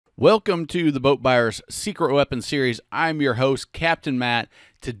Welcome to the Boat Buyers Secret Weapon Series. I'm your host, Captain Matt.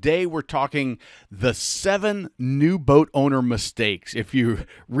 Today we're talking the 7 new boat owner mistakes. If you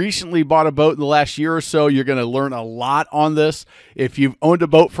recently bought a boat in the last year or so, you're going to learn a lot on this. If you've owned a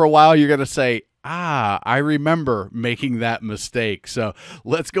boat for a while, you're going to say, I remember making that mistake. So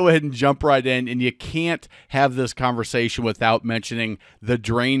let's go ahead and jump right in. And you can't have this conversation without mentioning the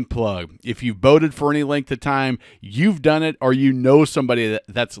drain plug. If you've boated for any length of time, you've done it, or you know somebody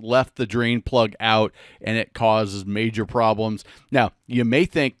that's left the drain plug out and it causes major problems. Now, you may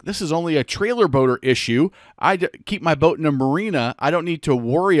think this is only a trailer boater issue. I keep my boat in a marina. I don't need to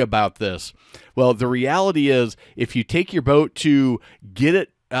worry about this. Well, the reality is if you take your boat to get it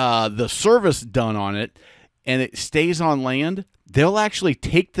the service done on it and it stays on land, they'll actually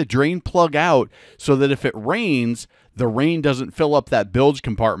take the drain plug out so that if it rains, the rain doesn't fill up that bilge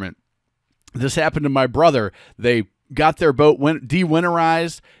compartment. This happened to my brother. They got their boat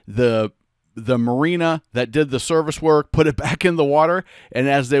de-winterized, the marina that did the service work put it back in the water, and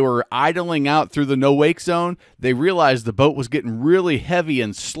as they were idling out through the no wake zone, they realized the boat was getting really heavy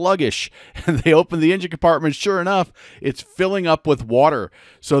and sluggish, and they opened the engine compartment. Sure enough, it's filling up with water.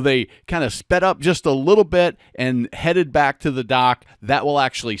 So they kind of sped up just a little bit and headed back to the dock. That will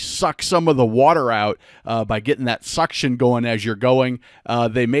actually suck some of the water out by getting that suction going as you're going.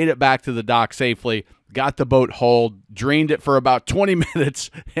 They made it back to the dock safely, got the boat hauled, drained it for about 20 minutes,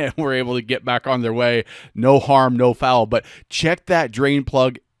 and were able to get back on their way. No harm, no foul. But check that drain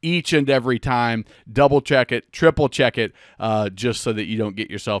plug each and every time. Double check it, triple check it, just so that you don't get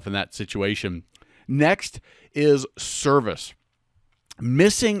yourself in that situation. Next is service.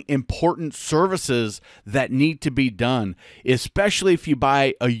 Missing important services that need to be done, especially if you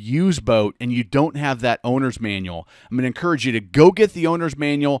buy a used boat and you don't have that owner's manual. I'm going to encourage you to go get the owner's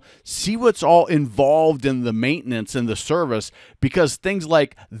manual, see what's all involved in the maintenance and the service, because things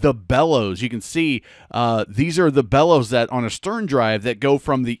like the bellows, you can see these are the bellows that on a stern drive that go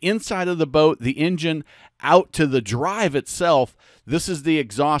from the inside of the boat, the engine, out to the drive itself. This is the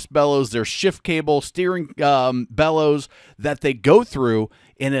exhaust bellows, their shift cable, steering bellows that they go through,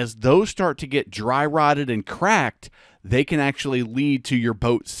 and as those start to get dry rotted and cracked, they can actually lead to your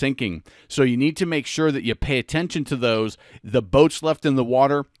boat sinking. So you need to make sure that you pay attention to those. The boats left in the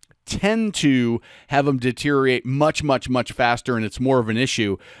water tend to have them deteriorate much faster, and it's more of an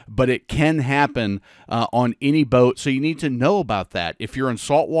issue, but it can happen on any boat, so you need to know about that. If you're in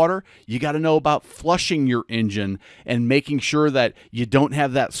salt water, you got to know about flushing your engine and making sure that you don't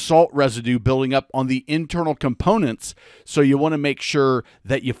have that salt residue building up on the internal components. So you want to make sure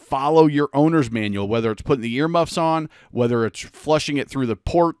that you follow your owner's manual, whether it's putting the earmuffs on, whether it's flushing it through the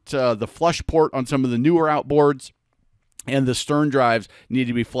port, the flush port on some of the newer outboards. And the stern drives need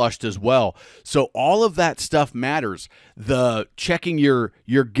to be flushed as well. So all of that stuff matters. The checking your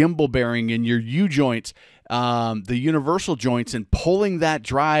gimbal bearing and your U-joints, the universal joints, and pulling that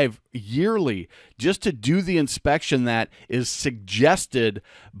drive yearly just to do the inspection that is suggested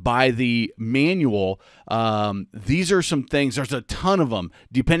by the manual. These are some things, there's a ton of them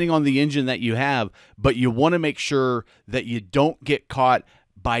depending on the engine that you have, but you want to make sure that you don't get caught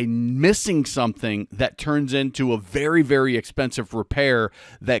by missing something that turns into a very expensive repair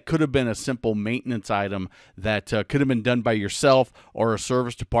that could have been a simple maintenance item that could have been done by yourself or a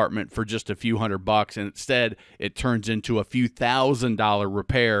service department for just a few $100, and instead it turns into a few $1,000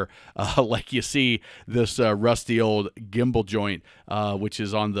 repair, like you see this rusty old gimbal joint, which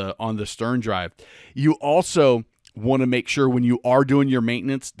is on the stern drive. You also want to make sure when you are doing your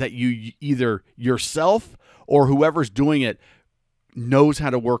maintenance that you either yourself or whoever's doing it knows how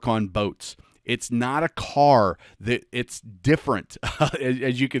to work on boats. It's not a car. It's different.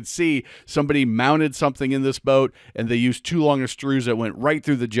 As you can see, somebody mounted something in this boat and they used too long of screws that went right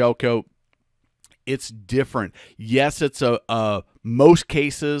through the gel coat. It's different. Yes, it's most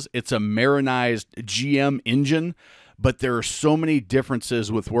cases, it's a Marinized GM engine, but there are so many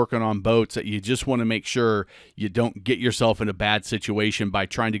differences with working on boats that you just want to make sure you don't get yourself in a bad situation by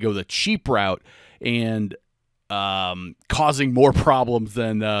trying to go the cheap route and causing more problems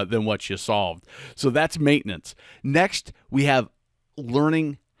than what you solved. So that's maintenance. Next, we have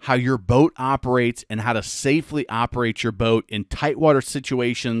learning how your boat operates and how to safely operate your boat in tight water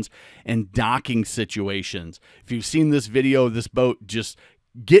situations and docking situations. If you've seen this video of this boat just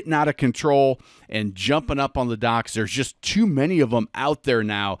getting out of control and jumping up on the docks, there's just too many of them out there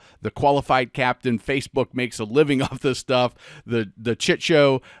now. The Qualified Captain Facebook makes a living off this stuff. The Chit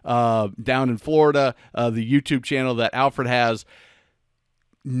Show down in Florida, the YouTube channel that Alfred has.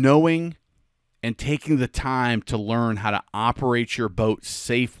 Knowing and taking the time to learn how to operate your boat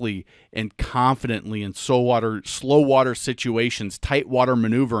safely and confidently in slow water situations, tight water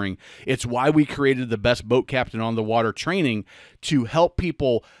maneuvering. It's why we created the Best Boat Captain on the Water training, to help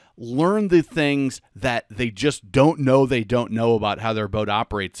people learn the things that they just don't know about how their boat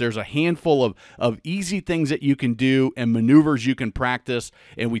operates. There's a handful of easy things that you can do and maneuvers you can practice,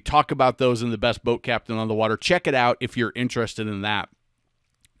 and we talk about those in the Best Boat Captain on the Water. Check it out if you're interested in that.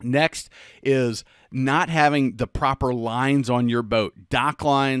 Next is not having the proper lines on your boat. Dock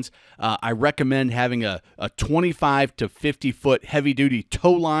lines, I recommend having a 25 to 50 foot heavy duty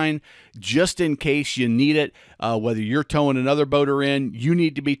tow line just in case you need it. Whether you're towing another boater in, you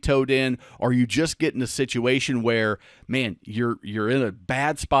need to be towed in, or you just get in a situation where, man, you're in a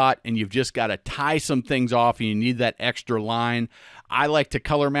bad spot and you've just got to tie some things off and you need that extra line. I like to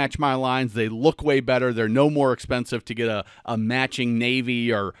color match my lines. They look way better. They're no more expensive to get a matching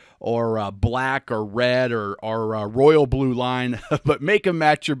navy or black or red or royal blue line, but make them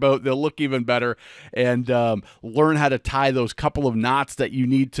match your boat. They'll look even better. And learn how to tie those couple of knots that you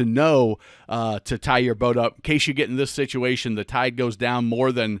need to know to tie your boat up. In case you get in this situation, the tide goes down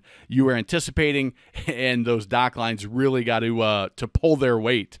more than you were anticipating, and those dock lines really got to pull their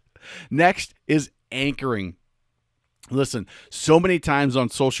weight. Next is anchoring. Listen, so many times on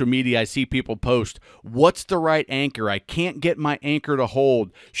social media, I see people post, what's the right anchor? I can't get my anchor to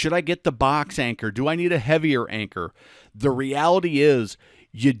hold. Should I get the box anchor? Do I need a heavier anchor? The reality is,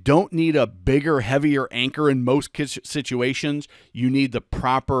 you don't need a bigger, heavier anchor in most situations. You need the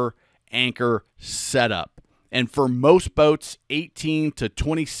proper anchor setup. And for most boats, 18 to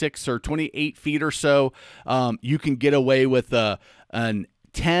 26 or 28 feet or so, you can get away with an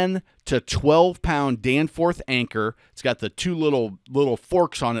 10 to 12 pound Danforth anchor. It's got the two little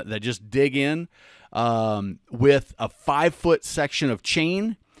forks on it that just dig in, with a 5 foot section of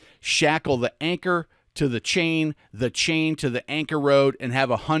chain. Shackle the anchor to the chain to the anchor rod, and have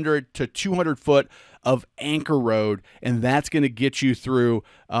 100 to 200 foot of anchor rod, and that's going to get you through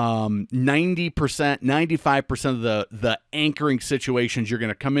 90%, 95% of the anchoring situations you're going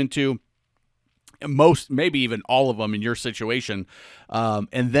to come into. Most, maybe even all of them in your situation,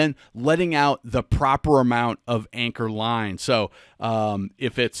 and then letting out the proper amount of anchor line. So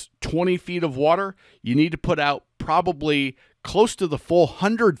if it's 20 feet of water, you need to put out probably close to the full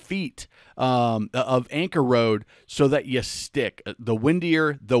 100 feet of anchor rod so that you stick. The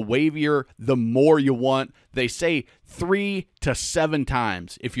windier, the wavier, the more you want. They say 3 to 7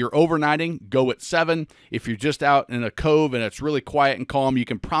 times. If you're overnighting, go at 7. If you're just out in a cove and it's really quiet and calm, you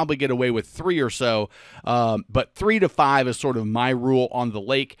can probably get away with 3 or so. But 3 to 5 is sort of my rule on the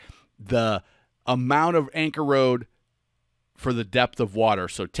lake. The amount of anchor rod for the depth of water.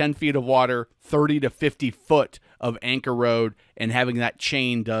 So 10 feet of water, 30 to 50 foot of anchor rod, and having that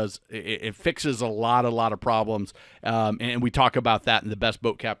chain it fixes a lot of problems. And we talk about that in the Best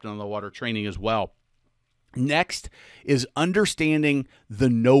Boat Captain on the Water training as well. Next is understanding the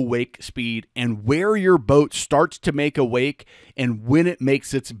no wake speed and where your boat starts to make a wake and when it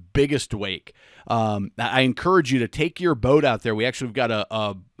makes its biggest wake. I encourage you to take your boat out there. We actually have got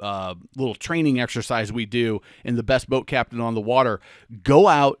a little training exercise we do in the Best Boat Captain on the Water. Go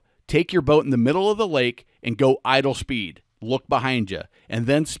out, take your boat in the middle of the lake, and go idle speed. Look behind you, and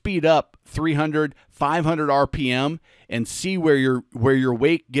then speed up 300, 500 RPM and see where your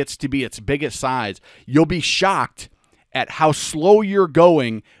wake gets to be its biggest size. You'll be shocked at how slow you're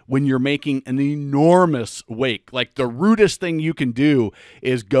going when you're making an enormous wake. Like, the rudest thing you can do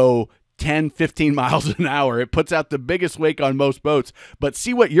is go 10, 15 miles an hour. It puts out the biggest wake on most boats, but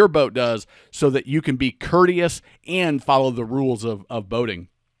see what your boat does so that you can be courteous and follow the rules of boating.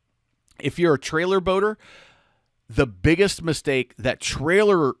 If you're a trailer boater, the biggest mistake that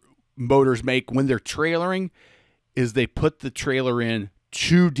trailer boaters make when they're trailering is they put the trailer in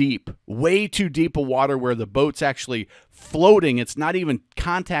too deep, way too deep of water where the boat's actually floating. It's not even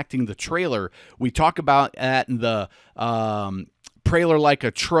contacting the trailer. We talk about that in the trailer like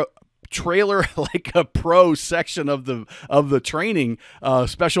a pro section of the training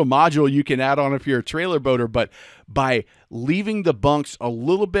special module you can add on if you're a trailer boater. But by leaving the bunks a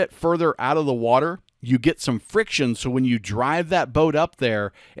little bit further out of the water, you get some friction. So when you drive that boat up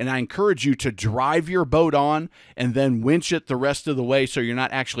there, and I encourage you to drive your boat on and then winch it the rest of the way so you're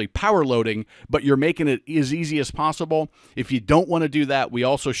not actually power loading, but you're making it as easy as possible. If you don't want to do that, we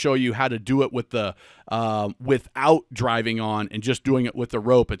also show you how to do it with the without driving on and just doing it with the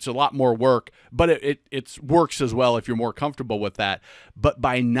rope. It's a lot more work, but it works as well if you're more comfortable with that. But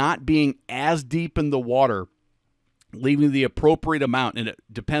by not being as deep in the water, leaving the appropriate amount, and it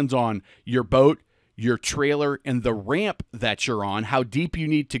depends on your boat, your trailer and the ramp that you're on, how deep you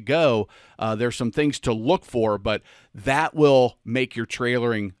need to go. There's some things to look for, but that will make your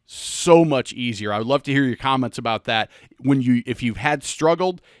trailering so much easier. I would love to hear your comments about that. If you've had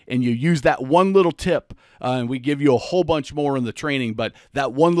struggled and you use that one little tip, and we give you a whole bunch more in the training, but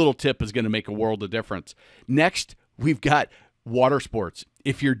that one little tip is going to make a world of difference. Next, we've got water sports.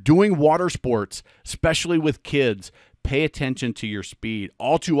 If you're doing water sports, especially with kids, pay attention to your speed.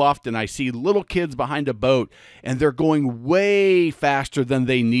 All too often, I see little kids behind a boat, and they're going way faster than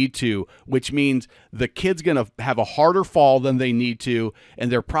they need to, which means the kid's going to have a harder fall than they need to,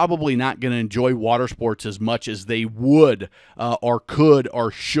 and they're probably not going to enjoy water sports as much as they would or could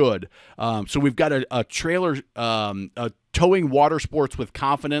or should. So we've got a trailer, a towing water sports with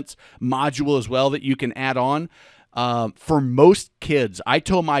confidence module as well that you can add on. For most kids, I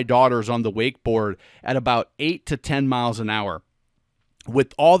tow my daughters on the wakeboard at about 8 to 10 miles an hour.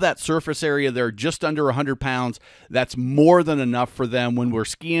 With all that surface area, they're just under 100 pounds. That's more than enough for them. When we're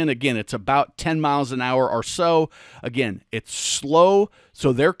skiing, again, it's about 10 miles an hour or so. Again, it's slow,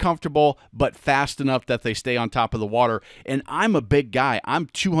 so they're comfortable, but fast enough that they stay on top of the water. And I'm a big guy. I'm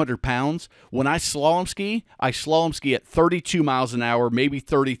 200 pounds. When I slalom ski at 32 miles an hour, maybe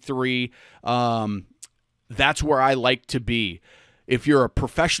 33. That's where I like to be. If you're a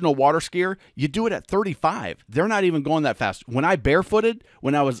professional water skier, you do it at 35. They're not even going that fast. When I barefooted,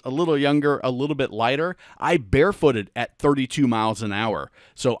 when I was a little younger, a little bit lighter, I barefooted at 32 miles an hour.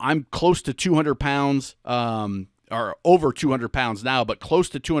 So I'm close to 200 pounds, or over 200 pounds now, but close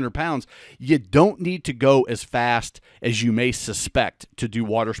to 200 pounds. You don't need to go as fast as you may suspect to do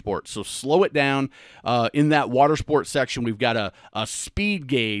water sports. So slow it down. In that water sports section, we've got a speed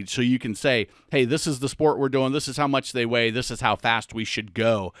gauge, so you can say, hey, this is the sport we're doing. This is how much they weigh. This is how fast we should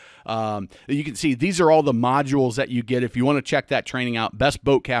go. You can see these are all the modules that you get if you want to check that training out. Best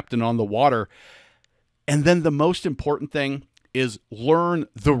Boat Captain on the Water. And then the most important thing is learn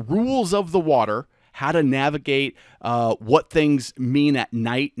the rules of the water, how to navigate, what things mean at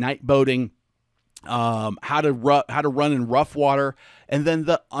night boating, how to run in rough water, and then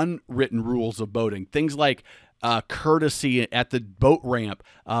the unwritten rules of boating. Things like courtesy at the boat ramp,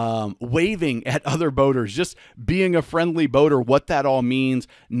 waving at other boaters, just being a friendly boater, what that all means,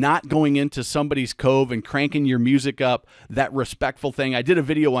 not going into somebody's cove and cranking your music up, that respectful thing. I did a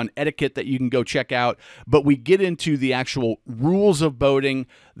video on etiquette that you can go check out, but we get into the actual rules of boating,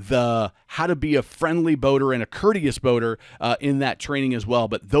 the how to be a friendly boater and a courteous boater in that training as well.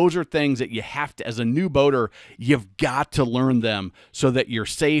 But those are things that you have to, as a new boater, you've got to learn them so that you're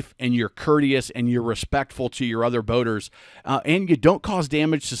safe and you're courteous and you're respectful to your other boaters, and you don't cause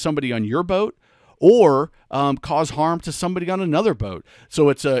damage to somebody on your boat or cause harm to somebody on another boat. So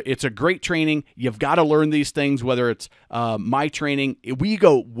it's a great training. You've got to learn these things, whether it's my training. We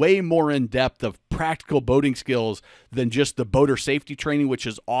go way more in depth of practical boating skills than just the boater safety training, which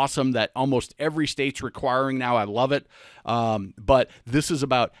is awesome that almost every state's requiring now. I love it. But this is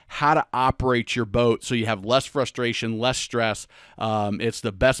about how to operate your boat so you have less frustration, less stress. It's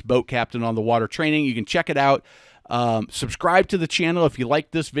the Best Boat Captain on the Water training. You can check it out. Subscribe to the channel if you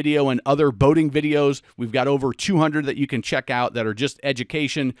like this video and other boating videos. We've got over 200 that you can check out that are just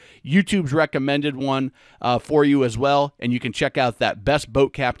education. YouTube's recommended one for you as well, and you can check out that Best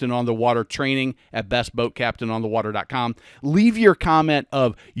Boat Captain on the Water training at bestboatcaptainonthewater.com. Leave your comment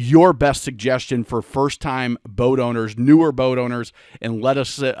of your best suggestion for first-time boat owners, newer boat owners, and let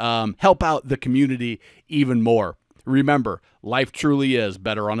us help out the community even more. Remember, life truly is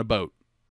better on a boat.